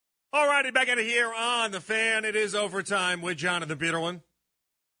All righty, back out of here on The Fan. It is overtime with Jonathan Peterlin.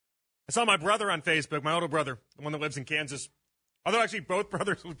 I saw my brother on Facebook, my older brother, the one that lives in Kansas. Although actually both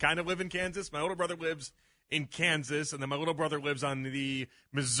brothers kind of live in Kansas. My older brother lives in Kansas, and then my little brother lives on the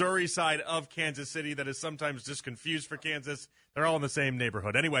Missouri side of Kansas City that is sometimes just confused for Kansas. They're all in the same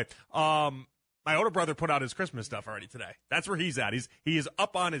neighborhood. Anyway, my older brother put out his Christmas stuff already today. That's where he's at. He is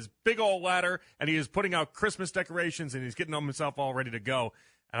up on his big old ladder, and he is putting out Christmas decorations, and he's getting himself all ready to go.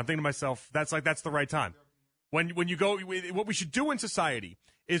 And I'm thinking to myself, that's the right time. When you go, what we should do in society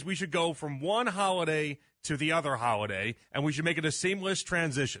is we should go from one holiday to the other holiday, and we should make it a seamless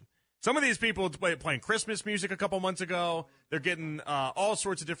transition. Some of these people playing Christmas music a couple months ago. They're getting all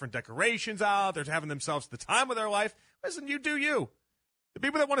sorts of different decorations out. They're having themselves the time of their life. Listen, you do you. The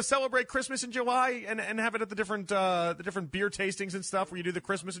people that want to celebrate Christmas in July and have it at the different beer tastings and stuff where you do the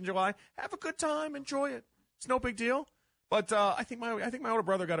Christmas in July, have a good time, enjoy it. It's no big deal. But I think my older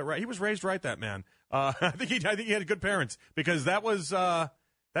brother got it right. He was raised right, that man. I think he had good parents because that's the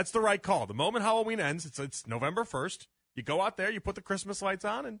right call. The moment Halloween ends, it's November 1st. You go out there, you put the Christmas lights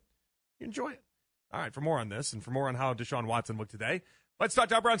on, and you enjoy it. All right, for more on this and for more on how Deshaun Watson looked today, let's talk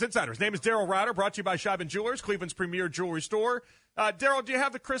to our Browns Insider. His name is Daryl Ruiter, brought to you by Scheib & Jewelers, Cleveland's premier jewelry store. Daryl, do you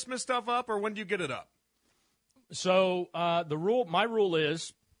have the Christmas stuff up, or when do you get it up? So my rule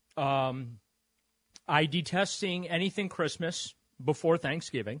is I detest seeing anything Christmas before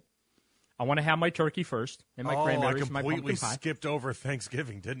Thanksgiving. I want to have my turkey first and my cranberries and my pumpkin pie. I completely skipped over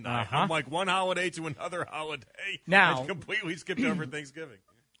Thanksgiving, didn't I? I'm like one holiday to another holiday. Now, I completely skipped over Thanksgiving.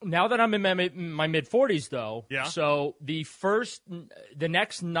 Now that I'm in my mid-40s, though, yeah. So the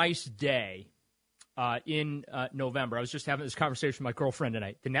next nice day in November, I was just having this conversation with my girlfriend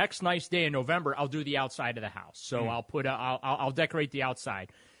tonight. The next nice day in November, I'll do the outside of the house. So I'll decorate the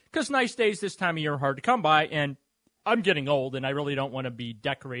outside. Because nice days this time of year are hard to come by, and I'm getting old, and I really don't want to be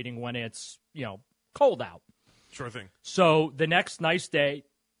decorating when it's, cold out. Sure thing. So the next nice day,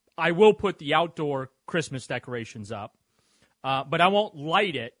 I will put the outdoor Christmas decorations up, but I won't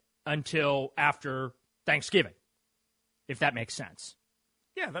light it until after Thanksgiving, if that makes sense.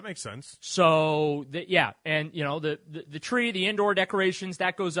 Yeah, that makes sense. So, and, the tree, the indoor decorations,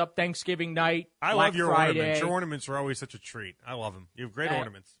 that goes up Thanksgiving night, I Black love your Friday. ornaments. Your ornaments are always such a treat. I love them. You have great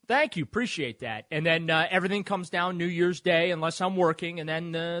ornaments. Thank you. Appreciate that. And then everything comes down New Year's Day unless I'm working, and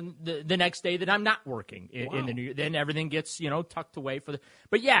then the next day that I'm not working in the New Year. Then everything gets, tucked away for the –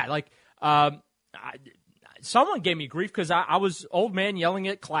 but, yeah, someone gave me grief because I was old man yelling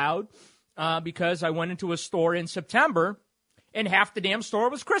at cloud because I went into a store in September – and half the damn store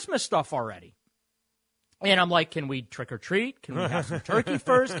was Christmas stuff already. And I'm like, can we trick or treat? Can we have some turkey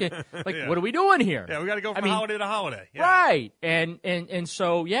first? What are we doing here? Yeah, we got to go from holiday to holiday. Yeah. Right. And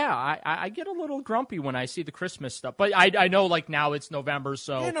so, yeah, I get a little grumpy when I see the Christmas stuff. But I know, now it's November,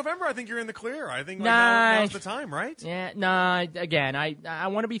 so. Yeah, November, I think you're in the clear. I think now's the time, right? Yeah, again, I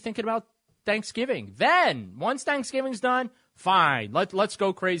want to be thinking about Thanksgiving. Then, once Thanksgiving's done, fine. Let's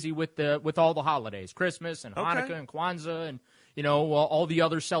go crazy with all the holidays. Christmas and Hanukkah and Kwanzaa and all the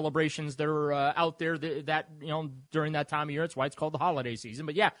other celebrations that are out there that during that time of year. It's why it's called the holiday season.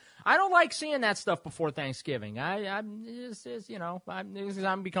 But yeah, I don't like seeing that stuff before Thanksgiving. I'm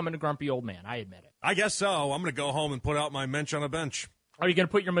becoming a grumpy old man. I admit it. I guess so. I'm going to go home and put out my mensch on a bench. Are you going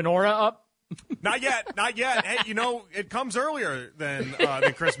to put your menorah up? Not yet. Hey, it comes earlier than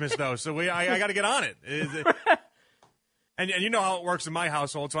Christmas though, so I got to get on it. And you know how it works in my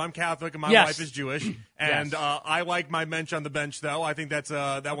household. So I'm Catholic and my wife is Jewish, and I like my mensch on the bench. Though I think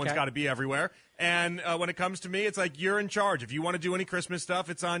that one's got to be everywhere. And when it comes to me, it's like you're in charge. If you want to do any Christmas stuff,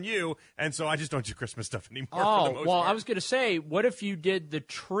 it's on you. And so I just don't do Christmas stuff anymore. Oh, for the most well, part. I was going to say, what if you did the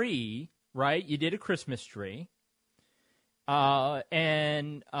tree? Right, you did a Christmas tree. I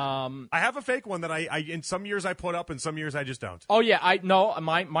have a fake one that I in some years I put up, and some years I just don't. Oh yeah,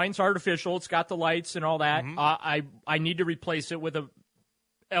 mine's artificial. It's got the lights and all that. Mm-hmm. I need to replace it with a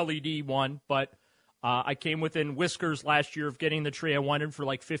LED one, but I came within whiskers last year of getting the tree I wanted for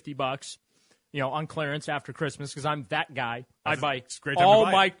like $50, on clearance after Christmas because I'm that guy. I buy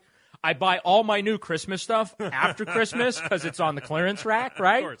all my new Christmas stuff after Christmas because it's on the clearance rack,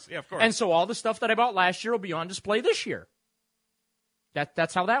 right? Of course, yeah, of course. And so all the stuff that I bought last year will be on display this year.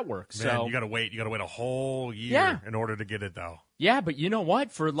 That's how that works. Man, so you got to wait. You got to wait a whole year in order to get it, though. Yeah, but you know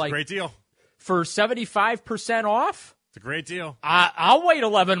what? For great deal. For 75% off, it's a great deal. I'll wait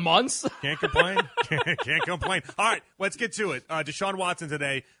 11 months. Can't complain. Can't complain. All right, let's get to it. Deshaun Watson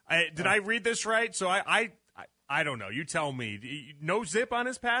today. Did I read this right? So I don't know. You tell me. No zip on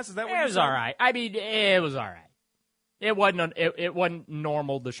his pass? Is that what you said? It was all right. I mean, it was all right. It wasn't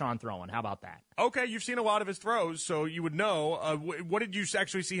normal Deshaun throwing. How about that? Okay, you've seen a lot of his throws, so you would know. What did you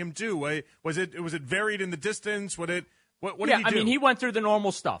actually see him do? Was it varied in the distance? What did he do? I mean, he went through the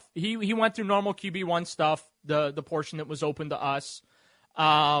normal stuff. He went through normal QB1 stuff, the portion that was open to us.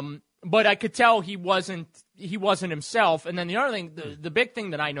 But I could tell he wasn't himself. And then the other thing, the big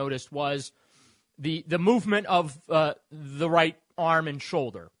thing that I noticed was the movement of the right arm and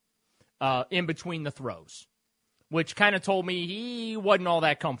shoulder in between the throws, which kind of told me he wasn't all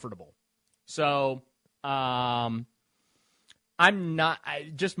that comfortable. So I'm not,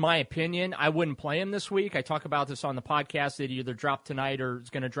 just my opinion, I wouldn't play him this week. I talk about this on the podcast. It either dropped tonight or it's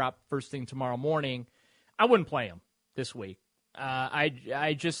going to drop first thing tomorrow morning. I wouldn't play him this week.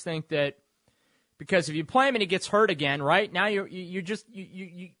 I just think that because if you play him and he gets hurt again, right, now you're just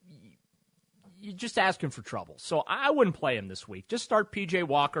asking for trouble. So I wouldn't play him this week. Just start P.J.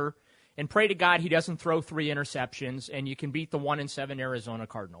 Walker and pray to God he doesn't throw 3 interceptions, and you can beat the 1-7 Arizona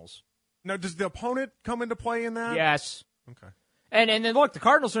Cardinals. Now, does the opponent come into play in that? Yes. Okay. And then look, the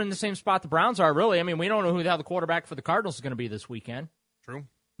Cardinals are in the same spot the Browns are. Really, I mean, we don't know who the hell the quarterback for the Cardinals is going to be this weekend. True.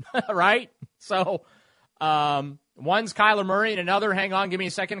 Right. So, one's Kyler Murray, and another. Hang on, give me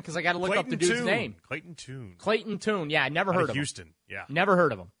a second because I got to look up the dude's name. Clayton Tune. Yeah, never heard of him. Houston. Yeah. Never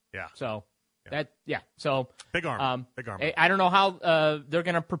heard of him. Yeah. So. So big arm. Big arm. I don't know how they're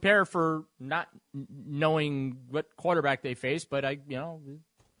going to prepare for not knowing what quarterback they face, but it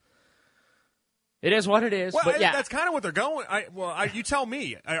is what it is. Well, but yeah, that's kind of what they're going. You tell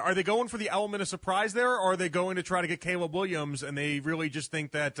me. Are they going for the element of surprise there, or are they going to try to get Caleb Williams, and they really just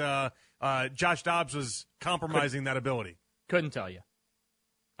think that Josh Dobbs was compromising that ability? Couldn't tell you.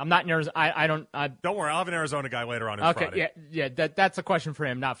 I'm not in Arizona. I don't. Don't worry. I'll have an Arizona guy later on. Okay. Friday. Yeah. That's a question for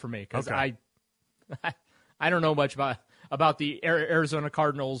him, not for me, because okay. I don't know much about the Arizona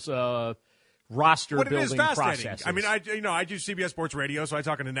Cardinals roster building process. I mean, I do CBS Sports Radio, so I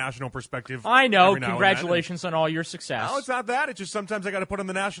talk in a national perspective. I know. Congratulations on all your success. No, it's not that. It's just sometimes I got to put on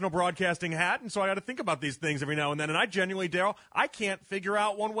the national broadcasting hat, and so I got to think about these things every now and then. And I genuinely, Daryl, I can't figure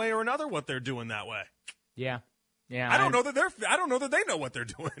out one way or another what they're doing that way. Yeah. I don't know that they know what they're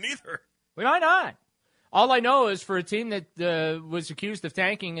doing either. We might not. All I know is for a team that was accused of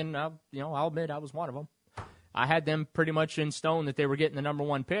tanking, and I'll admit I was one of them. I had them pretty much in stone that they were getting the number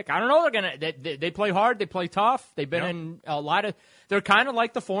 1 pick. I don't know. They play hard. They play tough. They've been in a lot of. They're kind of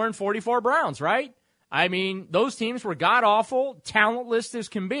like the 4-44 Browns, right? I mean, those teams were god awful, talentless as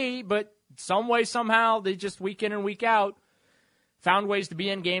can be, but some way somehow they just week in and week out found ways to be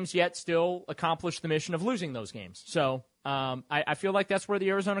in games, yet still accomplish the mission of losing those games. So I feel like that's where the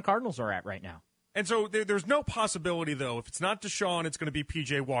Arizona Cardinals are at right now. And so there's no possibility, though, if it's not Deshaun, it's going to be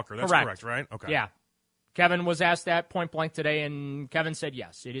P.J. Walker. That's correct, right? Okay. Yeah. Kevin was asked that point blank today, and Kevin said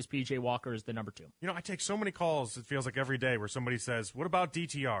yes, it is P.J. Walker is the number 2. I take so many calls, it feels like every day, where somebody says, what about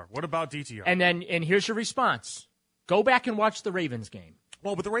DTR? What about DTR? And here's your response. Go back and watch the Ravens game.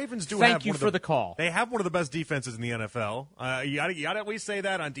 Well, but the Ravens do Thank you for the call. They have one of the best defenses in the NFL. You got to at least say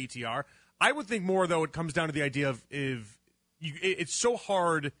that on DTR. I would think more, though, it comes down to the idea of it's so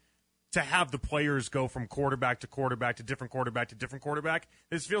hard to have the players go from quarterback to quarterback to different quarterback to different quarterback.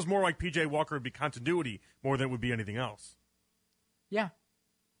 This feels more like P.J. Walker would be continuity more than it would be anything else. Yeah.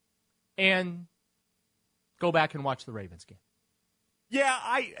 And go back and watch the Ravens game.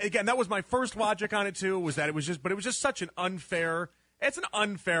 Yeah, that was my first logic on it, too, was that it was just such an unfair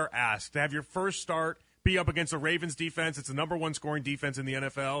ask to have your first start be up against the Ravens defense. It's the number 1 scoring defense in the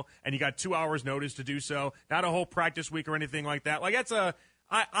NFL, and you got 2 hours notice to do so. Not a whole practice week or anything like that. Like, that's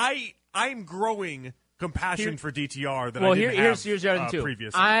I'm growing compassion for DTR that I didn't have here's the other thing, too.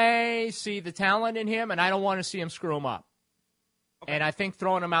 Previously. I see the talent in him, and I don't want to see him screw him up. Okay. And I think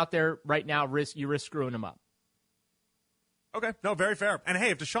throwing him out there right now, you risk screwing him up. Okay. No, very fair. And,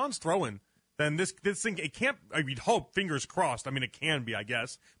 hey, if Deshaun's throwing, then this thing, it can't – you'd hope, fingers crossed. I mean, it can be, I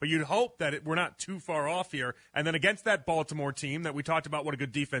guess. But you'd hope that we're not too far off here. And then against that Baltimore team that we talked about what a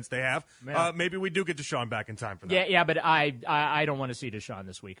good defense they have, maybe we do get Deshaun back in time for that. Yeah, but I don't want to see Deshaun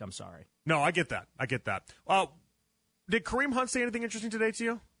this week. I'm sorry. No, I get that. Did Kareem Hunt say anything interesting today to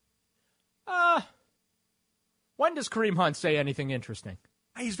you? When does Kareem Hunt say anything interesting?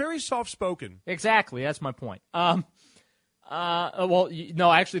 He's very soft-spoken. Exactly. That's my point. No,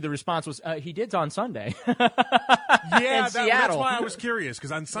 actually, the response was he did on Sunday. Yeah, that's why I was curious,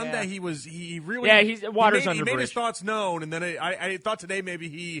 because on Sunday he made his thoughts known, and then I thought today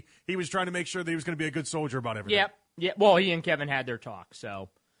maybe he was trying to make sure that he was going to be a good soldier about everything. Yeah. Well, he and Kevin had their talk, so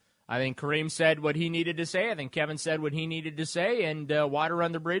I think Kareem said what he needed to say. I think Kevin said what he needed to say, and water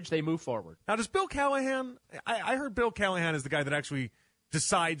under the bridge, they move forward. Now, does Bill Callahan? I heard Bill Callahan is the guy that actually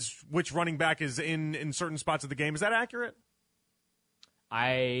decides which running back is in certain spots of the game. Is that accurate?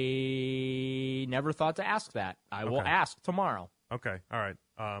 I never thought to ask that. I will ask tomorrow. Okay, all right.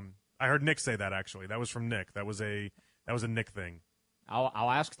 I heard Nick say that, actually. That was from Nick. That was a Nick thing.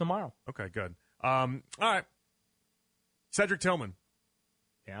 I'll ask tomorrow. Okay, good. All right. Cedric Tillman.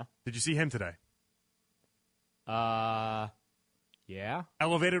 Yeah. Did you see him today? Yeah.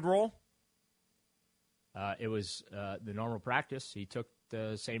 Elevated role? It was the normal practice. He took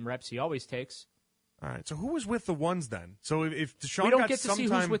the same reps he always takes. All right. So who was with the ones then? So if Deshaun, we don't get to see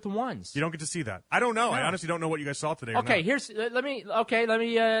who's with the ones. You don't get to see that. I don't know. No. I honestly don't know what you guys saw today. Okay. Let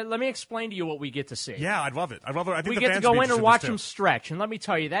me explain to you what we get to see. Yeah, I'd love it. I think we the get fans to go would be in and watch interested him in this stretch, and let me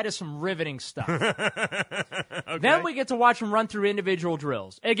tell you, that is some riveting stuff. Okay. Then we get to watch him run through individual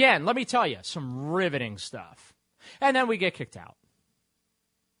drills. Again, let me tell you, some riveting stuff. And then we get kicked out.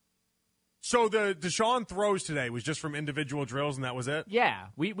 So the Deshaun throws today was just from individual drills, and that was it? Yeah.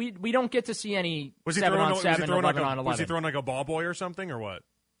 We don't get to see any 7-on-7, 11-on-11. Was he throwing like a ball boy or something, or what?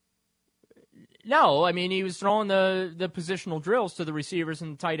 No, I mean, he was throwing the positional drills to the receivers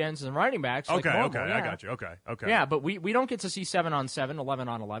and tight ends and running backs. Okay, like normal, yeah. I got you. Okay. Yeah, but we don't get to see 7-on-7,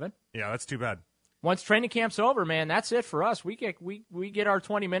 11-on-11. Yeah, that's too bad. Once training camp's over, man, that's it for us. We get our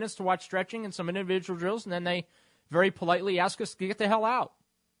 20 minutes to watch stretching and some individual drills, and then they very politely ask us to get the hell out.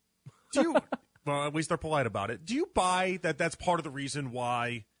 Do you? Well, at least they're polite about it. Do you buy that that's part of the reason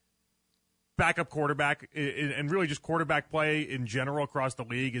why backup quarterback and really just quarterback play in general across the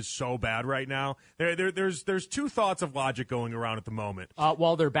league is so bad right now? There's two thoughts of logic going around at the moment.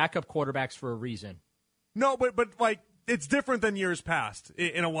 Well, they're backup quarterbacks for a reason. No, but like it's different than years past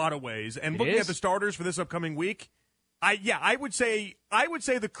in a lot of ways. And looking at the starters for this upcoming week, I would say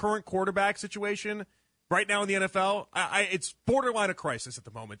the current quarterback situation right now in the NFL, it's borderline a crisis at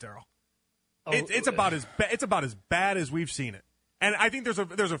the moment, Daryl. It's about as bad as we've seen it, and I think there's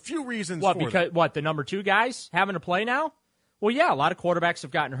a few reasons. What? For Because that. what? The number 2 guys having to play now? Well, yeah, a lot of quarterbacks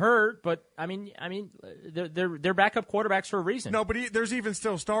have gotten hurt, but I mean, they're backup quarterbacks for a reason. No, but there's even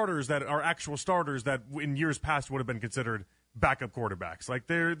still starters that are actual starters that in years past would have been considered backup quarterbacks. Like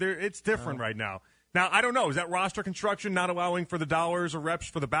it's different right now. Now, I don't know. Is that roster construction not allowing for the dollars or reps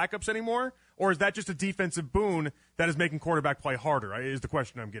for the backups anymore? Or is that just a defensive boon that is making quarterback play harder, is the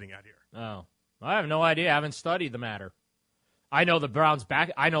question I'm getting at here. Oh, I have no idea. I haven't studied the matter. I know the Browns'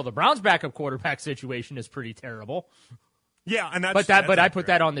 backup quarterback situation is pretty terrible. Yeah, and but I put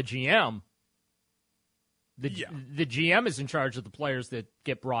that on the GM. The GM is in charge of the players that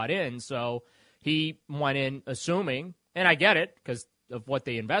get brought in, so he went in assuming, and I get it because of what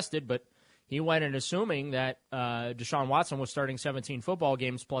they invested, but he went in assuming that Deshaun Watson was starting 17 football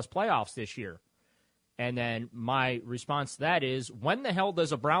games plus playoffs this year. And then my response to that is, when the hell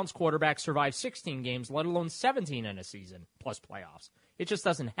does a Browns quarterback survive 16 games, let alone 17 in a season plus playoffs? It just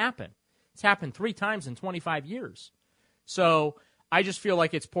doesn't happen. It's happened 3 times in 25 years. So I just feel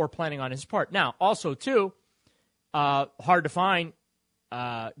like it's poor planning on his part. Now, also, too, hard to find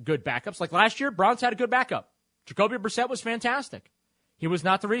good backups. Like last year, Browns had a good backup. Jacoby Brissett was fantastic. He was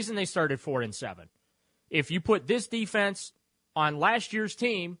not the reason they started 4-7. If you put this defense on last year's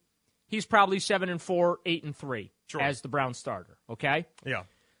team, he's probably 7-4, 8-3 as the Browns starter. Okay. Yeah.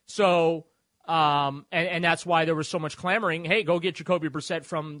 So, and that's why there was so much clamoring. Hey, go get Jacoby Brissett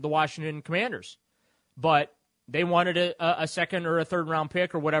from the Washington Commanders, but they wanted a second or a third round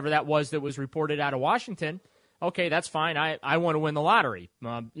pick or whatever that was reported out of Washington. Okay, that's fine. I want to win the lottery.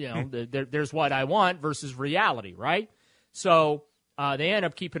 There's what I want versus reality, right? So. They end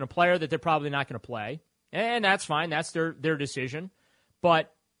up keeping a player that they're probably not going to play, and that's fine. That's their decision.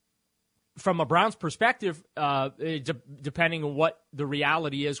 But from a Browns perspective, depending on what the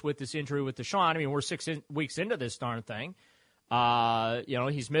reality is with this injury with Deshaun, I mean, we're 6 weeks into this darn thing.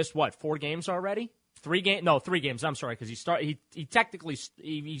 He's missed, 4 games already? 3 games? No, 3 games. I'm sorry, because he technically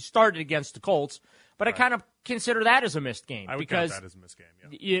started against the Colts, but right. I kind of consider that as a missed game. I would count that as a missed game,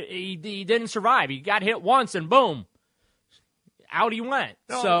 yeah. He didn't survive. He got hit once, and boom. Out he went.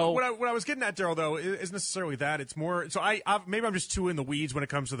 No, so what I was getting at, Daryl, though, isn't necessarily that. It's more. So maybe I'm just too in the weeds when it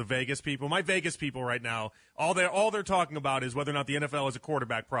comes to the Vegas people. My Vegas people right now, all they're talking about is whether or not the NFL is a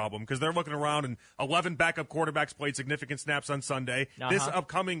quarterback problem because they're looking around and 11 backup quarterbacks played significant snaps on Sunday. Uh-huh. This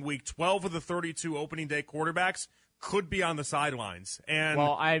upcoming week, 12 of the 32 opening day quarterbacks could be on the sidelines. And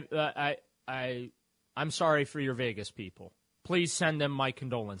well, I'm sorry for your Vegas people. Please send them my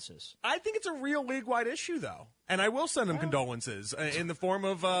condolences. I think it's a real league-wide issue, though. And I will send them condolences in the form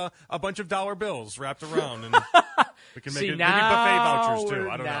of a bunch of dollar bills wrapped around. And we can make maybe buffet vouchers, too.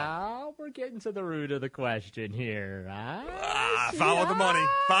 I don't know. Now we're getting to the root of the question here. Follow the money.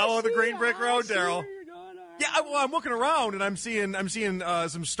 Follow the green brick road, Daryl. Yeah, well, I'm looking around and I'm seeing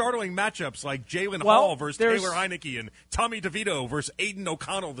some startling matchups like Jalen Hall versus Taylor Heineke and Tommy DeVito versus Aiden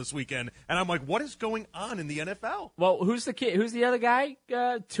O'Connell this weekend, and I'm like, what is going on in the NFL? Well, who's the kid? Who's the other guy?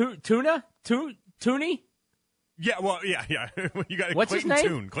 Tooney? Yeah, well, yeah. You got What's Clayton his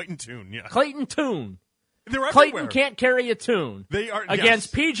name? Tune. Clayton Tune. Yeah. Clayton Tune. They're everywhere. Clayton can't carry a tune. They are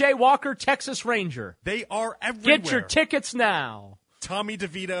against P.J. Walker, Texas Ranger. They are everywhere. Get your tickets now. Tommy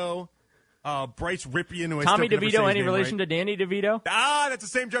DeVito, Bryce Ripien. Who Tommy I still DeVito, any name relation right. to Danny DeVito? That's the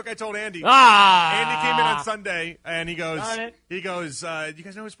same joke I told Andy. Andy came in on Sunday and he goes, do you guys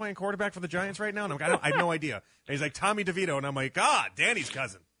know who's playing quarterback for the Giants right now? And I'm like, I have no idea. And he's like, Tommy DeVito, and I'm like, Danny's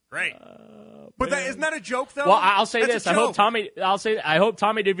cousin. Great. But isn't that a joke though? Well, I'll say That's this. I hope Tommy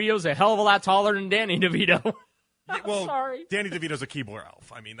DeVito's a hell of a lot taller than Danny DeVito. Yeah, well, sorry. Danny DeVito's a Keebler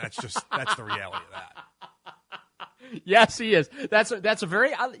elf. I mean, that's the reality of that. Yes, he is. That's a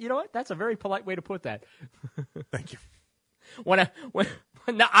very you know what? That's a very polite way to put that. Thank you.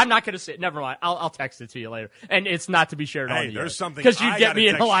 No, I'm not going to say it. Never mind. I'll text it to you later, and it's not to be shared on the there's something because you get me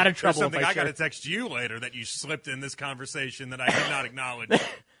in a lot of trouble. There's something I got to text you later that you slipped in this conversation that I did not acknowledge.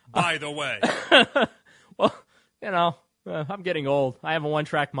 By the way, well, I'm getting old. I have a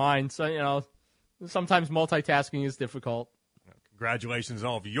one-track mind, so sometimes multitasking is difficult. Congratulations on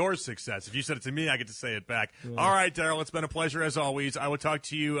all of your success. If you said it to me, I get to say it back. Yeah. All right, Daryl, it's been a pleasure as always. I will talk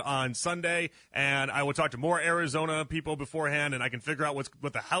to you on Sunday, and I will talk to more Arizona people beforehand, and I can figure out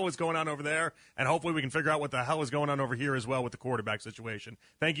what the hell is going on over there, and hopefully we can figure out what the hell is going on over here as well with the quarterback situation.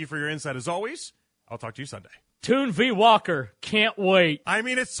 Thank you for your insight as always. I'll talk to you Sunday. Tune v. Walker. Can't wait. I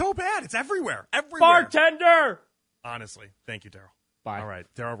mean, it's so bad. It's everywhere. Everywhere. Bartender! Honestly. Thank you, Daryl. Bye. All right,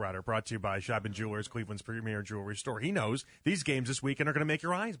 Daryl Ruiter, brought to you by Shop & Jewelers, Cleveland's premier jewelry store. He knows these games this weekend are going to make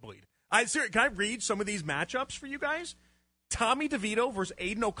your eyes bleed. Can I read some of these matchups for you guys? Tommy DeVito versus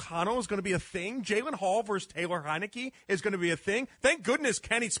Aiden O'Connell is going to be a thing. Jalen Hall versus Taylor Heineke is going to be a thing. Thank goodness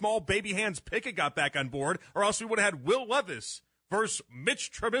Kenny Small Baby Hands Pickett got back on board, or else we would have had Will Levis versus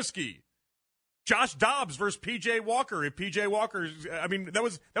Mitch Trubisky. Josh Dobbs versus P.J. Walker. If P.J. Walker, that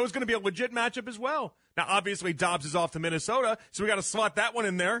was going to be a legit matchup as well. Now, obviously, Dobbs is off to Minnesota, so we got to slot that one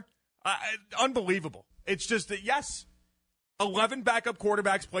in there. Unbelievable. It's just that, yes, 11 backup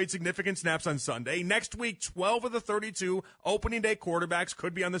quarterbacks played significant snaps on Sunday. Next week, 12 of the 32 opening day quarterbacks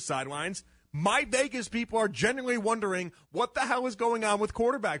could be on the sidelines. My Vegas people are genuinely wondering what the hell is going on with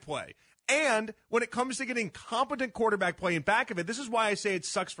quarterback play. And when it comes to getting competent quarterback play in back of it, this is why I say it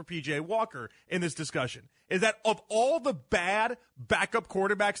sucks for P.J. Walker in this discussion, is that of all the bad backup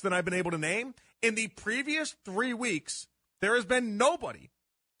quarterbacks that I've been able to name, in the previous 3 weeks, there has been nobody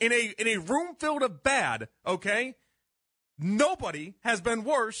in a room filled of bad, okay? Nobody has been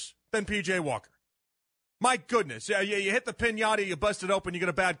worse than P.J. Walker. My goodness. Yeah, you hit the pinata, you bust it open, you get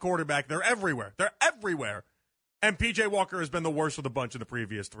a bad quarterback. They're everywhere. They're everywhere. And P.J. Walker has been the worst of the bunch in the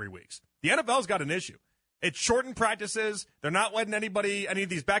previous 3 weeks. The NFL's got an issue. It's shortened practices. They're not letting any of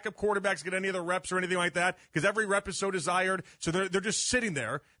these backup quarterbacks get any of the reps or anything like that because every rep is so desired. So they're just sitting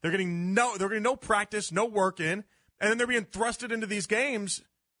there. They're getting no practice, no work in, and then they're being thrusted into these games.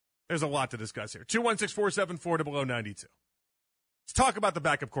 There's a lot to discuss here. 216-474-0092. Let's talk about the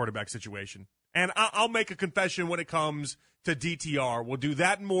backup quarterback situation. And I'll make a confession when it comes to DTR. We'll do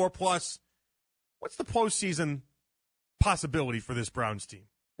that and more. Plus, what's the postseason possibility for this Browns team?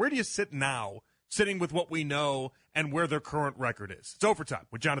 Where do you sit now, sitting with what we know and where their current record is? It's overtime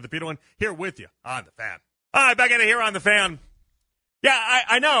with Jonathan Peterlin here with you on The Fan. All right, back in here on The Fan. Yeah,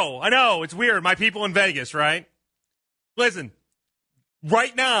 I know. It's weird. My people in Vegas, right? Listen,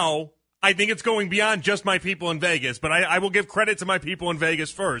 right now, I think it's going beyond just my people in Vegas, but I will give credit to my people in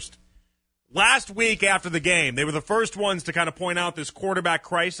Vegas first. Last week after the game, they were the first ones to kind of point out this quarterback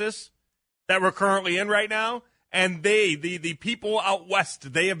crisis that we're currently in right now. And the people out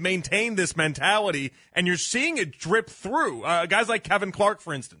west, they have maintained this mentality, and you're seeing it drip through. Guys like Kevin Clark,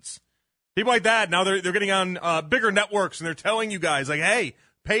 for instance. People like that, now they're getting on bigger networks, and they're telling you guys, like, hey,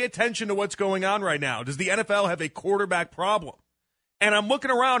 pay attention to what's going on right now. Does the NFL have a quarterback problem? And I'm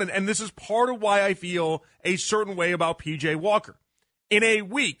looking around, and this is part of why I feel a certain way about P.J. Walker. In a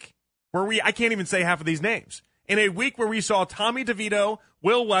week where I can't even say half of these names. In a week where we saw Tommy DeVito,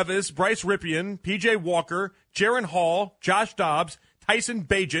 Will Levis, Bryce Ripien, P.J. Walker, Jaren Hall, Josh Dobbs, Tyson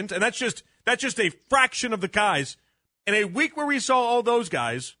Bagent, and that's just a fraction of the guys. In a week where we saw all those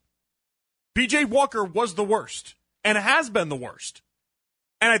guys, P.J. Walker was the worst and has been the worst.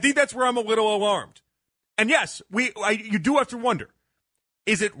 And I think that's where I'm a little alarmed. And yes, you do have to wonder,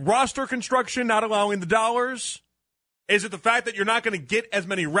 is it roster construction not allowing the dollars? Is it the fact that you're not going to get as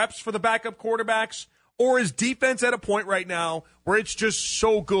many reps for the backup quarterbacks? Or is defense at a point right now where it's just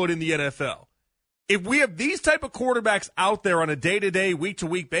so good in the NFL? if we have these type of quarterbacks out there on a day-to-day,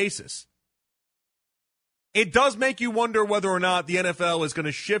 week-to-week basis, it does make you wonder whether or not the NFL is going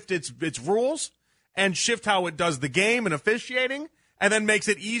to shift its rules and shift how it does the game and officiating, and then makes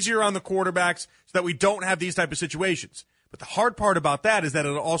it easier on the quarterbacks so that we don't have these type of situations. But the hard part about that is that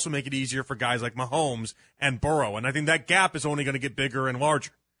it'll also make it easier for guys like Mahomes and Burrow, and I think that gap is only going to get bigger and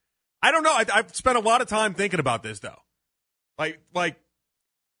larger. I don't know. I've spent a lot of time thinking about this, though. Like,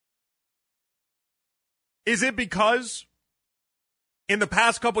 is it because in the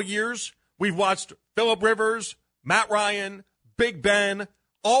past couple years we've watched Phillip Rivers, Matt Ryan, Big Ben,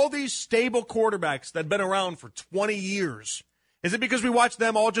 all these stable quarterbacks that have been around for 20 years? Is it because we watched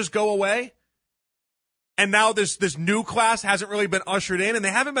them all just go away? And now this new class hasn't really been ushered in, and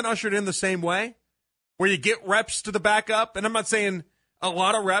they haven't been ushered in the same way, where you get reps to the backup. And I'm not saying a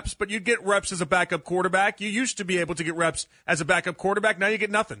lot of reps, but you get reps as a backup quarterback. You used to be able to get reps as a backup quarterback. Now you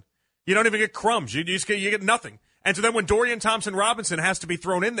get nothing. You don't even get crumbs. You get nothing. And so then when Dorian Thompson Robinson has to be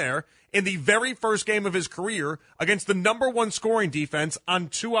thrown in there in the very first game of his career against the number one scoring defense on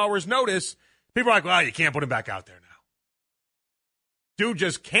 2 hours' notice, people are like, well, you can't put him back out there now. Dude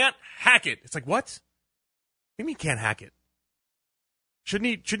just can't hack it. It's like, what? What do you mean can't hack it?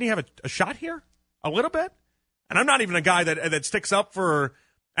 Shouldn't he have a shot here? A little bit? And I'm not even a guy that sticks up for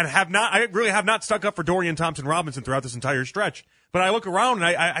and I really have not stuck up for Dorian Thompson Robinson throughout this entire stretch. But I look around and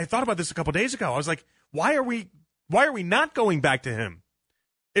I thought about this a couple days ago. I was like, why are we not going back to him?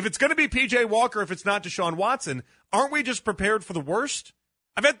 If it's going to be P.J. Walker, if it's not Deshaun Watson, aren't we just prepared for the worst?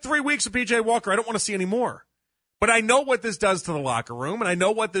 I've had 3 weeks of P.J. Walker. I don't want to see any more. But I know what this does to the locker room, and I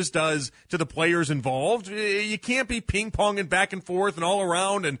know what this does to the players involved. You can't be ping-ponging back and forth and all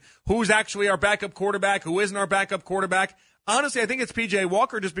around and who's actually our backup quarterback, who isn't our backup quarterback. Honestly, I think it's P.J.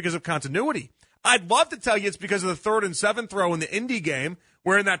 Walker just because of continuity. I'd love to tell you it's because of the 3rd and 7 throw in the Indy game,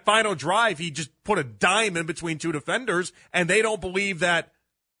 where in that final drive he just put a dime in between two defenders, and they don't believe that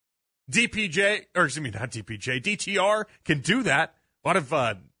DTR can do that. A lot of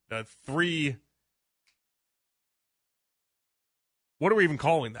three... What are we even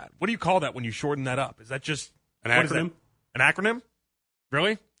calling that? What do you call that when you shorten that up? Is that just an acronym? An acronym?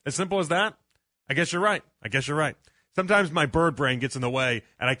 Really? As simple as that? I guess you're right. Sometimes my bird brain gets in the way,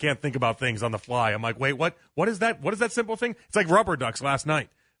 and I can't think about things on the fly. I'm like, wait, what? What is that? What is that simple thing? It's like rubber ducks last night.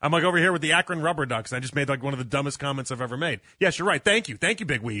 I'm like over here with the Akron rubber ducks, and I just made like one of the dumbest comments I've ever made. Yes, you're right. Thank you,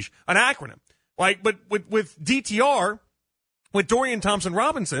 Big Weege. An acronym. Like, but with DTR, with Dorian Thompson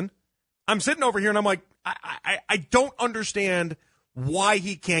Robinson, I'm sitting over here, and I'm like, I don't understand why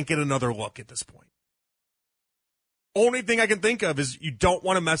he can't get another look at this point. Only thing I can think of is you don't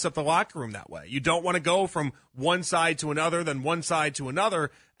want to mess up the locker room that way. You don't want to go from one side to another, then one side to another,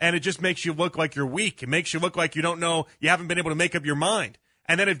 and it just makes you look like you're weak. It makes you look like you don't know, you haven't been able to make up your mind.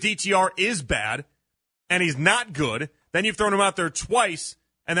 And then if DTR is bad and he's not good, then you've thrown him out there twice,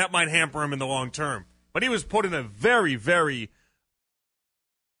 and that might hamper him in the long term. But he was put in a very, very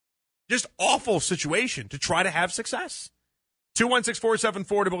just awful situation to try to have success.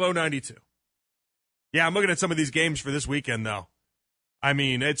 216-474-0092. Yeah, I'm looking at some of these games for this weekend, though. I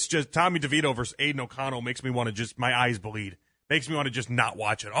mean, it's just Tommy DeVito versus Aiden O'Connell makes me want to just, my eyes bleed. Makes me want to just not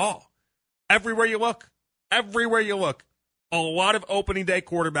watch at all. Everywhere you look, a lot of opening day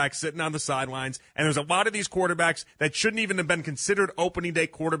quarterbacks sitting on the sidelines, and there's a lot of these quarterbacks that shouldn't even have been considered opening day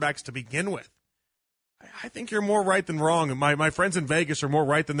quarterbacks to begin with. I think you're more right than wrong. My friends in Vegas are more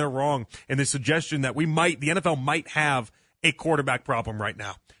right than they're wrong in the suggestion that the NFL might have a quarterback problem right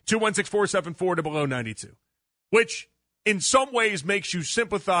now. 216-474-0092, which in some ways makes you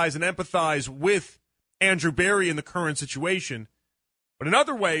sympathize and empathize with Andrew Berry in the current situation, but in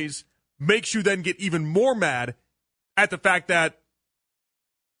other ways makes you then get even more mad at the fact that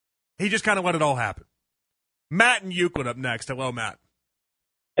he just kind of let it all happen. Matt in Euclid up next. Hello, Matt.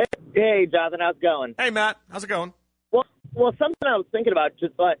 Hey, Jonathan, how's it going? Hey, Matt, how's it going? Well, something I was thinking about,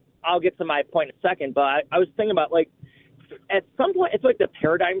 but I'll get to my point in a second, but I was thinking about, like, at some point, it's like the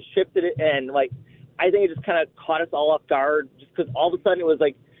paradigm shifted, and like I think it just kind of caught us all off guard, just because all of a sudden it was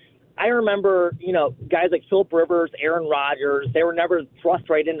like, I remember, guys like Phillip Rivers, Aaron Rodgers, they were never thrust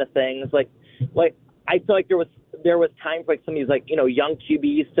right into things. Like I feel like there was time for like some of these like young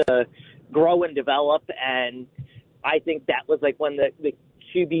QBs to grow and develop, and I think that was like when the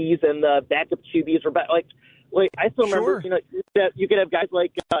QBs and the backup QBs were back. Like I still remember, Sure. You could have guys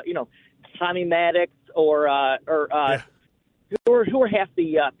like Tommy Maddox or who were half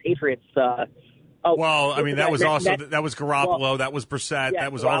the Patriots. Well, I mean, that was also that was Garoppolo, that was Brissett,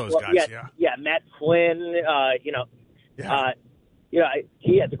 that was all those guys. Yeah, Matt Flynn. He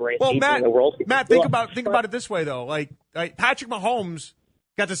had the greatest team in the world. Matt, think about it this way though. Like Patrick Mahomes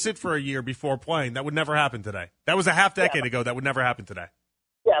got to sit for a year before playing. That would never happen today. That was a half decade ago. That would never happen today.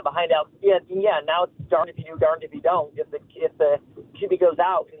 Yeah, behind out. Yeah. Now it's darned if you do, darned if you don't. If the QB goes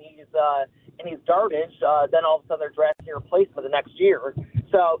out and he's garbage, then all of a sudden they're drafting a replacement the next year.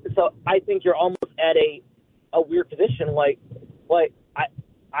 So I think you're almost at a weird position. Like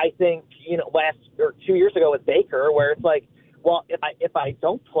I think last or 2 years ago with Baker, where it's like, well, if I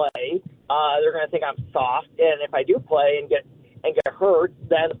don't play, they're going to think I'm soft, and if I do play and get hurt,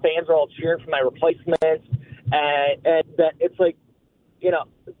 then the fans are all cheering for my replacement, and that it's like,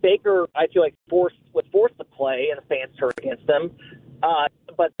 Baker, I feel like was forced to play, and the fans turned against him.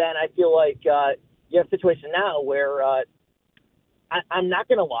 But then I feel like you have a situation now where I'm not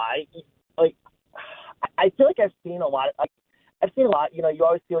going to lie, like I feel like I've seen a lot. You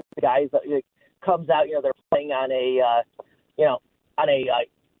always see like the guys that comes out, they're playing on a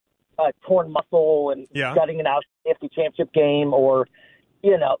torn muscle and gutting it out in the AFC Championship game, or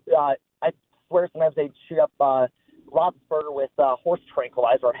I swear sometimes they'd shoot up Roethlisberger with horse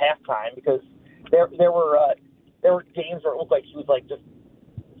tranquilizer at halftime, because there were games where it looked like he was like just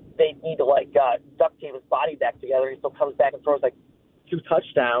they need to duct tape his body back together. He still comes back and throws like 2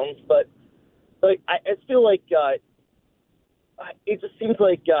 touchdowns, but I feel like it just seems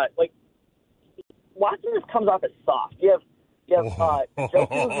like Watson just comes off as soft. You have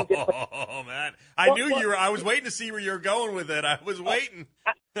Joku, oh man, I was waiting to see where you're going with it. I was waiting.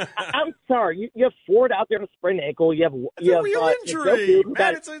 I'm sorry. You have Ford out there in a sprained ankle. You have a real injury,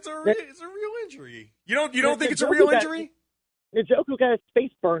 man. It's a real injury. You don't think it's a real injury? Joku got his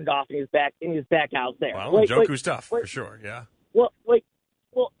face burned off, and he's back out there. Well, Joku's tough for sure. Yeah.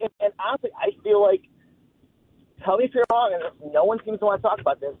 And honestly, I feel like, tell me if you're wrong, and no one seems to want to talk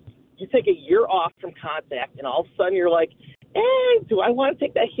about this. You take a year off from contact, and all of a sudden you're like, do I want to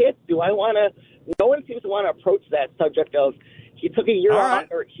take that hit? Do I want to? No one seems to want to approach that subject of he took a year off,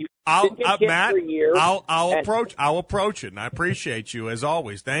 or he didn't get hit Matt, for a year. I'll approach it, and I appreciate you as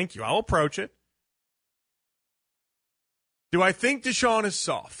always. Thank you. I'll approach it. Do I think Deshaun is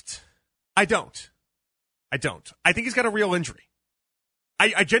soft? I don't. I think he's got a real injury.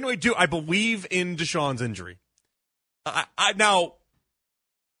 I genuinely do. I believe in Deshaun's injury. Now,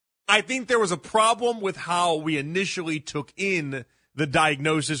 I think there was a problem with how we initially took in the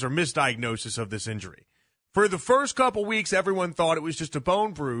diagnosis or misdiagnosis of this injury. For the first couple weeks, everyone thought it was just a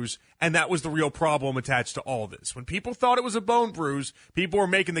bone bruise, and that was the real problem attached to all this. When people thought it was a bone bruise, people were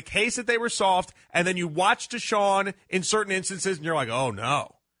making the case that they were soft, and then you watch Deshaun in certain instances, and you're like, oh,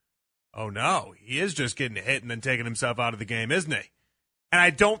 no, he is just getting hit and then taking himself out of the game, isn't he? And I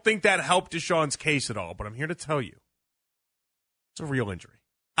don't think that helped Deshaun's case at all, but I'm here to tell you, it's a real injury.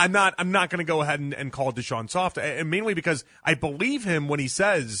 I'm not going to go ahead and call Deshaun soft, and mainly because I believe him when he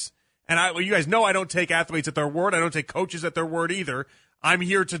says, and you guys know I don't take athletes at their word. I don't take coaches at their word either. I'm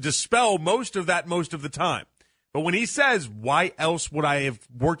here to dispel most of that most of the time. But when he says, why else would I have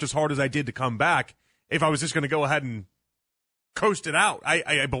worked as hard as I did to come back if I was just going to go ahead and coast it out?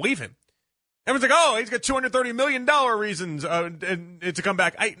 I believe him. Everyone's like, oh, he's got $230 million reasons to come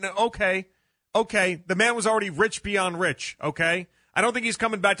back. Okay. The man was already rich beyond rich, okay? I don't think he's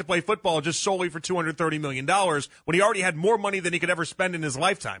coming back to play football just solely for $230 million when he already had more money than he could ever spend in his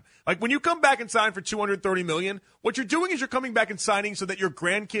lifetime. Like, when you come back and sign for $230 million, what you're doing is you're coming back and signing so that your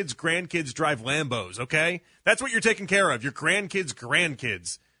grandkids' drive Lambos, okay? That's what you're taking care of, your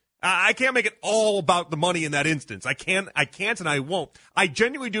grandkids. I can't make it all about the money in that instance. I can't, and I won't. I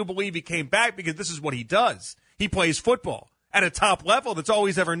genuinely do believe he came back because this is what he does. He plays football at a top level that's all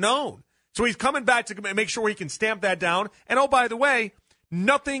he's ever known. So he's coming back to make sure he can stamp that down. And, oh, by the way,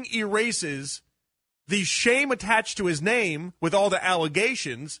 nothing erases the shame attached to his name with all the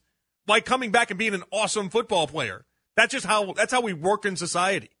allegations, like coming back and being an awesome football player. That's how we work in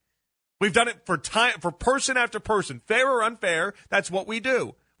society. We've done it for person after person, fair or unfair. That's what we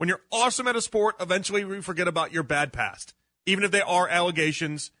do. When you're awesome at a sport, eventually we forget about your bad past. Even if they are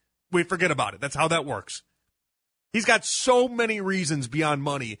allegations, we forget about it. That's how that works. He's got so many reasons beyond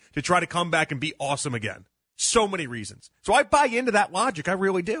money to try to come back and be awesome again. So many reasons. So I buy into that logic. I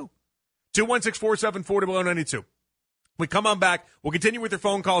really do. 216-474-0092. We come on back. We'll continue with your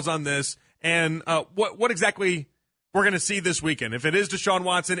phone calls on this and what exactly we're going to see this weekend. If it is Deshaun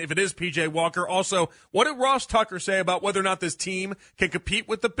Watson, if it is P.J. Walker. Also, what did Ross Tucker say about whether or not this team can compete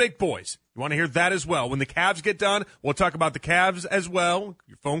with the big boys? You want to hear that as well. When the Cavs get done, we'll talk about the Cavs as well.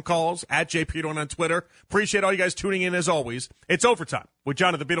 Your phone calls at JPeterlin on Twitter. Appreciate all you guys tuning in as always. It's overtime with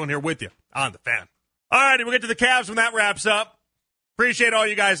Jonathan Peterlin here with you on The Fan. All right, we'll get to the Cavs when that wraps up. Appreciate all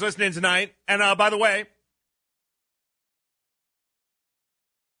you guys listening tonight. And by the way,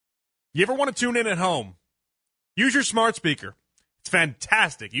 you ever want to tune in at home? Use your smart speaker. It's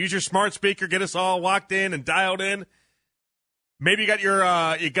fantastic. Use your smart speaker, get us all locked in and dialed in. Maybe you got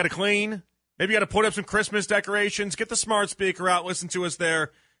you got to clean. Maybe you got to put up some Christmas decorations. Get the smart speaker out. Listen to us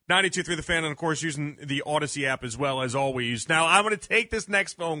there. 92.3 The Fan, and, of course, using the Odyssey app as well, as always. Now, I'm going to take this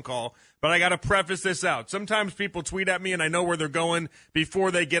next phone call, but I got to preface this out. Sometimes people tweet at me, and I know where they're going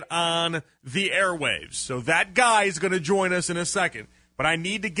before they get on the airwaves. So that guy is going to join us in a second, but I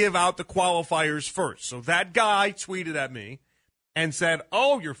need to give out the qualifiers first. So that guy tweeted at me and said,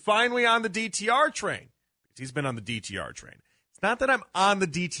 oh, you're finally on the DTR train. He's been on the DTR train. It's not that I'm on the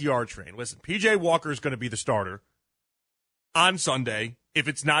DTR train. Listen, P.J. Walker is going to be the starter on Sunday if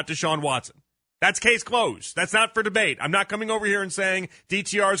it's not Deshaun Watson. That's case closed. That's not for debate. I'm not coming over here and saying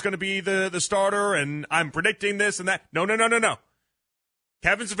DTR is going to be the starter and I'm predicting this and that. No.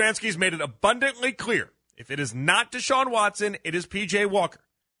 Kevin Stefanski's made it abundantly clear. If it is not Deshaun Watson, it is P.J. Walker.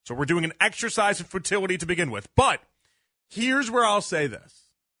 So we're doing an exercise in futility to begin with. But here's where I'll say this.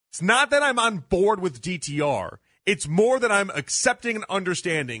 It's not that I'm on board with DTR. It's more that I'm accepting and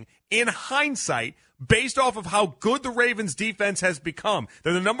understanding in hindsight based off of how good the Ravens defense has become.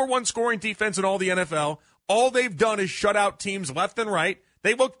 They're the number one scoring defense in all the NFL. All they've done is shut out teams left and right.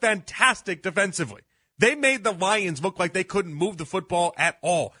 They look fantastic defensively. They made the Lions look like they couldn't move the football at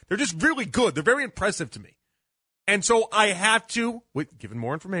all. They're just really good. They're very impressive to me. And so I have to, given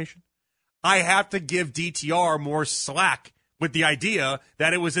more information, I have to give DTR more slack with the idea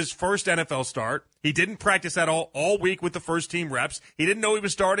that it was his first NFL start. He didn't practice at all week with the first team reps. He didn't know he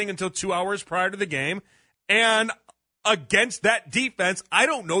was starting until 2 hours prior to the game. And against that defense, I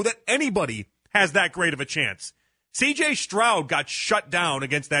don't know that anybody has that great of a chance. C.J. Stroud got shut down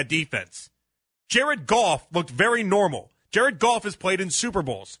against that defense. Jared Goff looked very normal. Jared Goff has played in Super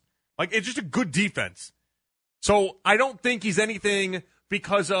Bowls. It's just a good defense. So I don't think he's anything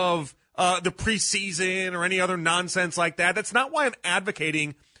because of the preseason or any other nonsense like that. That's not why I'm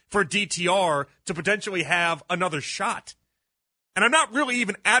advocating for DTR to potentially have another shot. And I'm not really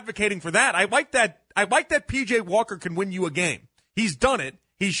even advocating for that. I like that P.J. Walker can win you a game. He's done it.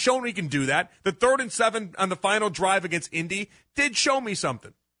 He's shown he can do that. The 3rd and 7 on the final drive against Indy did show me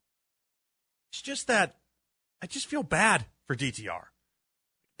something. It's just that I just feel bad for DTR.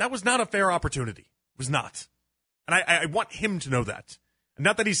 That was not a fair opportunity. It was not. And I want him to know that.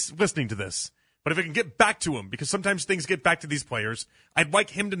 Not that he's listening to this, but if it can get back to him, because sometimes things get back to these players, I'd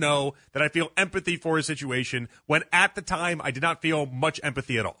like him to know that I feel empathy for his situation when at the time I did not feel much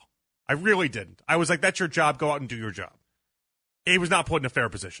empathy at all. I really didn't. I was like, that's your job. Go out and do your job. He was not put in a fair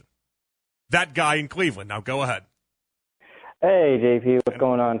position. That guy in Cleveland. Now go ahead. Hey, JP. What's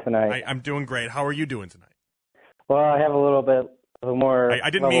going on tonight? I'm doing great. How are you doing tonight? Well, I have a little bit more.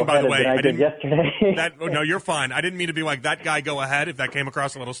 I didn't mean, by the way, I did yesterday. No, you're fine. I didn't mean to be like, that guy, go ahead, if that came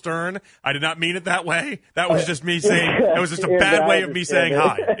across a little stern. I did not mean it that way. That was just me saying, that was just a bad way of me saying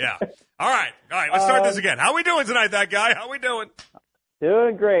hi. Yeah. All right, let's start this again. How we doing tonight, that guy? How we doing?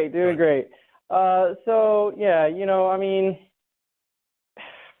 Doing great. So, yeah,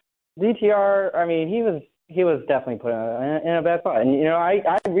 DTR, he was definitely put in a bad spot. And,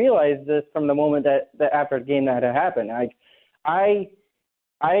 I realized this from the moment that after the game that had happened. I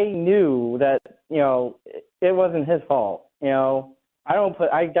knew that, it wasn't his fault.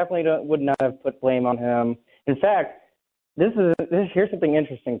 I definitely would not have put blame on him. In fact, here's something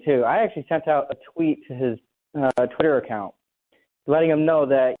interesting too. I actually sent out a tweet to his Twitter account, letting him know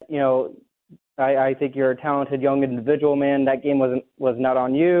that, I think you're a talented young individual, man. That game was not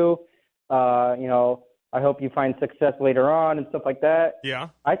on you. I hope you find success later on and stuff like that. Yeah.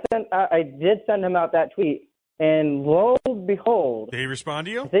 I did send him out that tweet. And lo and behold, did he respond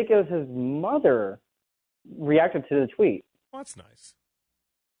to you? I think it was his mother reacted to the tweet. Well, that's nice.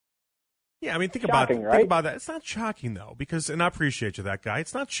 Yeah, think shocking, about right? Think about that. It's not shocking though, and I appreciate you, that guy.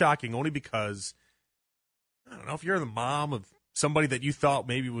 It's not shocking only because I don't know if you're the mom of somebody that you thought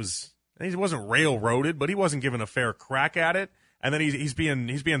maybe he wasn't railroaded, but he wasn't given a fair crack at it, and then he's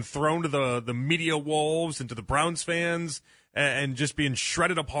being thrown to the media wolves and to the Browns fans and just being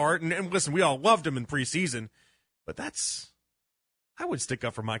shredded apart. And listen, we all loved him in preseason. But I would stick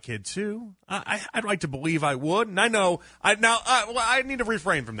up for my kid too. I'd like to believe I would, and I know. I need to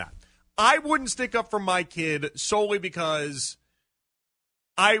refrain from that. I wouldn't stick up for my kid solely because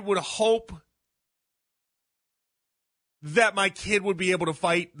I would hope that my kid would be able to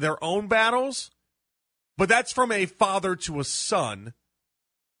fight their own battles. But that's from a father to a son.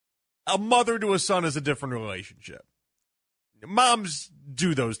 A mother to a son is a different relationship. Moms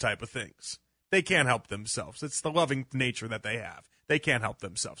do those type of things. They can't help themselves. It's the loving nature that they have. They can't help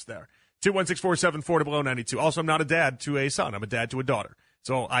themselves there. 216-474-0092. Also, I'm not a dad to a son. I'm a dad to a daughter.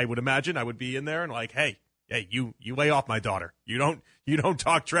 So I would imagine I would be in there and like, hey, hey, you lay off my daughter. You don't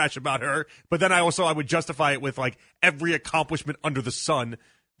talk trash about her. But then I would justify it with like every accomplishment under the sun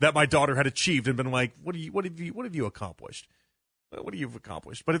that my daughter had achieved and been like, what have you accomplished? What have you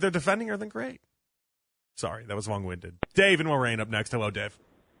accomplished? But if they're defending her, then great. Sorry, that was long-winded. Dave in Lorraine up next. Hello, Dave.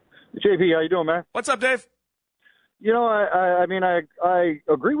 JP, how you doing, man? What's up, Dave? You know, I mean, I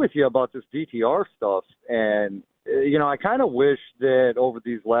agree with you about this DTR stuff, and you know, I kind of wish that over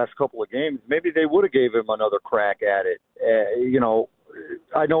these last couple of games, maybe they would have gave him another crack at it. You know,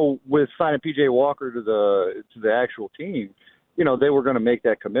 I know with signing PJ Walker to the actual team, you know, they were going to make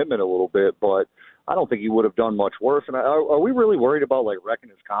that commitment a little bit, but I don't think he would have done much worse. And are we really worried about like wrecking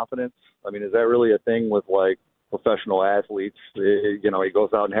his confidence? I mean, is that really a thing with like professional athletes? You know, he goes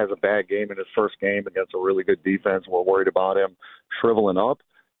out and has a bad game in his first game against a really good defense. We're worried about him shriveling up.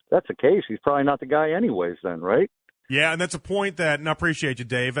 If that's the case, he's probably not the guy anyways then, right? Yeah, and that's a point that, and I appreciate you,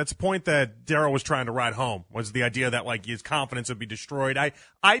 Dave, that's a point that Daryl was trying to ride home, was the idea that, like, his confidence would be destroyed.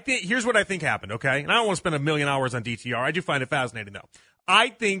 I think, here's what I think happened, okay? And I don't want to spend a million hours on DTR. I do find it fascinating, though. I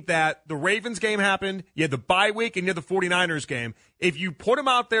think that the Ravens game happened, you had the bye week, and you had the 49ers game. If you put him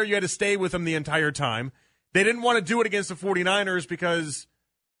out there, you had to stay with him the entire time. They didn't want to do it against the 49ers because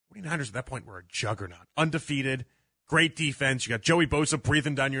 49ers at that point were a juggernaut. Undefeated, great defense. You got Joey Bosa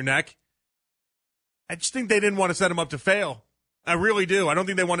breathing down your neck. I just think they didn't want to set him up to fail. I really do. I don't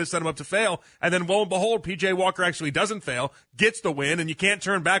think they wanted to set him up to fail. And then, lo and behold, P.J. Walker actually doesn't fail, gets the win, and you can't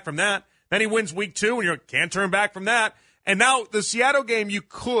turn back from that. Then he wins week 2, and you can't turn back from that. And now the Seattle game, you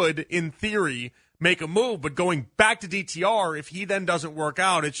could, in theory, make a move. But going back to DTR, if he then doesn't work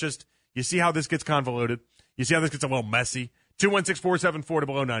out, it's just, you see how this gets convoluted. You see how this gets a little messy.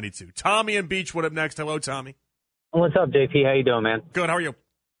 216-474-0092. Tommy and Beechwood up next. Hello, Tommy. What's up, JP? How you doing, man? Good. How are you?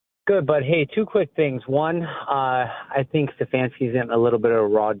 Good, but hey, 2 quick things. One, I think Stefanski's in a little bit of a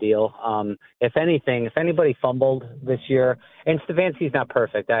raw deal. If anything, if anybody fumbled this year, and Stefanski's not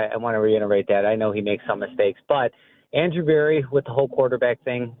perfect, I want to reiterate that. I know he makes some mistakes, but Andrew Berry with the whole quarterback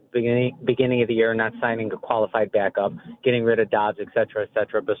thing, beginning of the year, not signing a qualified backup, getting rid of Dobbs, et cetera,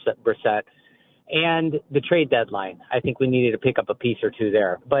 Brissett, and the trade deadline. I think we needed to pick up a piece or two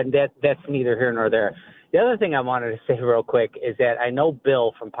there, but that's neither here nor there. The other thing I wanted to say real quick is that I know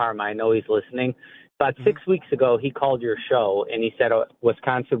Bill from Parma, I know he's listening. About 6 weeks ago, he called your show, and he said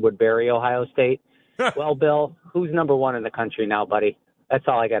Wisconsin would bury Ohio State. Well, Bill, who's number 1 in the country now, buddy? That's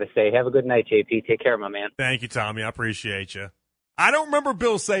all I got to say. Have a good night, JP. Take care, my man. Thank you, Tommy. I appreciate you. I don't remember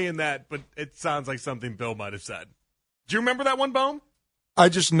Bill saying that, but it sounds like something Bill might have said. Do you remember that one, Bone? I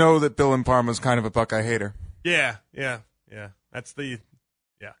just know that Bill in Parma's kind of a Buckeye hater. Yeah. That's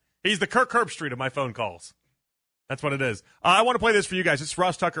he's the Kirk Herbstreit of my phone calls. That's what it is. I want to play this for you guys. It's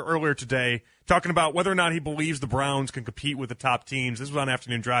Ross Tucker earlier today talking about whether or not he believes the Browns can compete with the top teams. This was on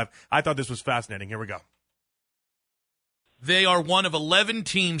Afternoon Drive. I thought this was fascinating. Here we go. They are one of 11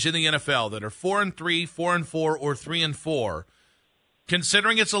 teams in the NFL that are 4-3, 4-4, or 3-4.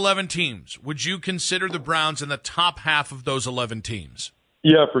 Considering it's 11 teams, would you consider the Browns in the top half of those 11 teams?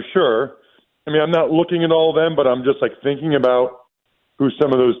 Yeah, for sure. I mean, I'm not looking at all of them, but I'm just like thinking about who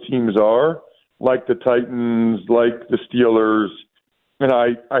some of those teams are, like the Titans, like the Steelers, and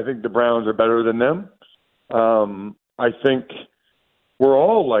I think the Browns are better than them. I think we're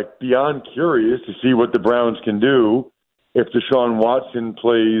all like beyond curious to see what the Browns can do if Deshaun Watson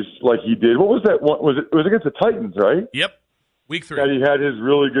plays like he did. What was that? It was against the Titans, right? Yep, week 3. That he had his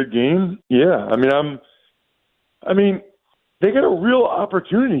really good game. Yeah, I mean, they got a real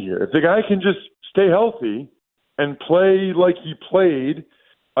opportunity here. If the guy can just stay healthy and play like he played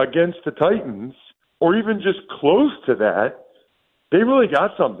against the Titans, or even just close to that, they really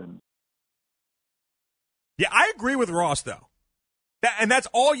got something. Yeah, I agree with Ross, though. And that's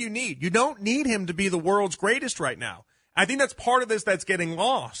all you need. You don't need him to be the world's greatest right now. I think that's part of this that's getting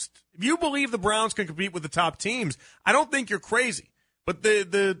lost. If you believe the Browns can compete with the top teams, I don't think you're crazy. But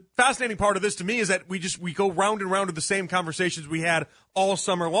the fascinating part of this to me is that we go round and round with the same conversations we had all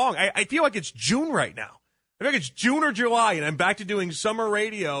summer long. I feel like it's June right now. I think it's June or July, and I'm back to doing summer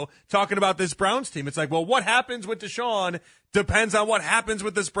radio talking about this Browns team. It's like, well, what happens with Deshaun depends on what happens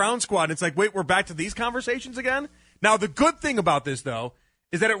with this Browns squad. And it's like, wait, we're back to these conversations again? Now, the good thing about this, though,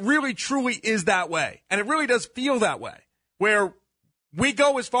 is that it really, truly is that way. And it really does feel that way, where we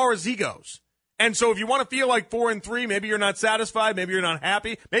go as far as he goes. And so if you want to feel like 4-3, maybe you're not satisfied, maybe you're not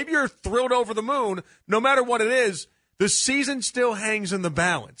happy, maybe you're thrilled over the moon, no matter what it is, the season still hangs in the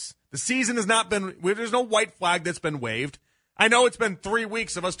balance. The season has not been, there's no white flag that's been waved. I know it's been 3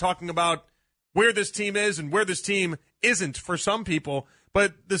 weeks of us talking about where this team is and where this team isn't for some people,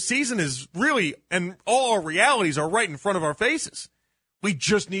 but the season is really, and all our realities are right in front of our faces. We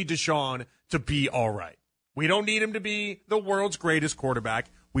just need Deshaun to be all right. We don't need him to be the world's greatest quarterback.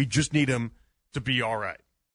 We just need him to be all right.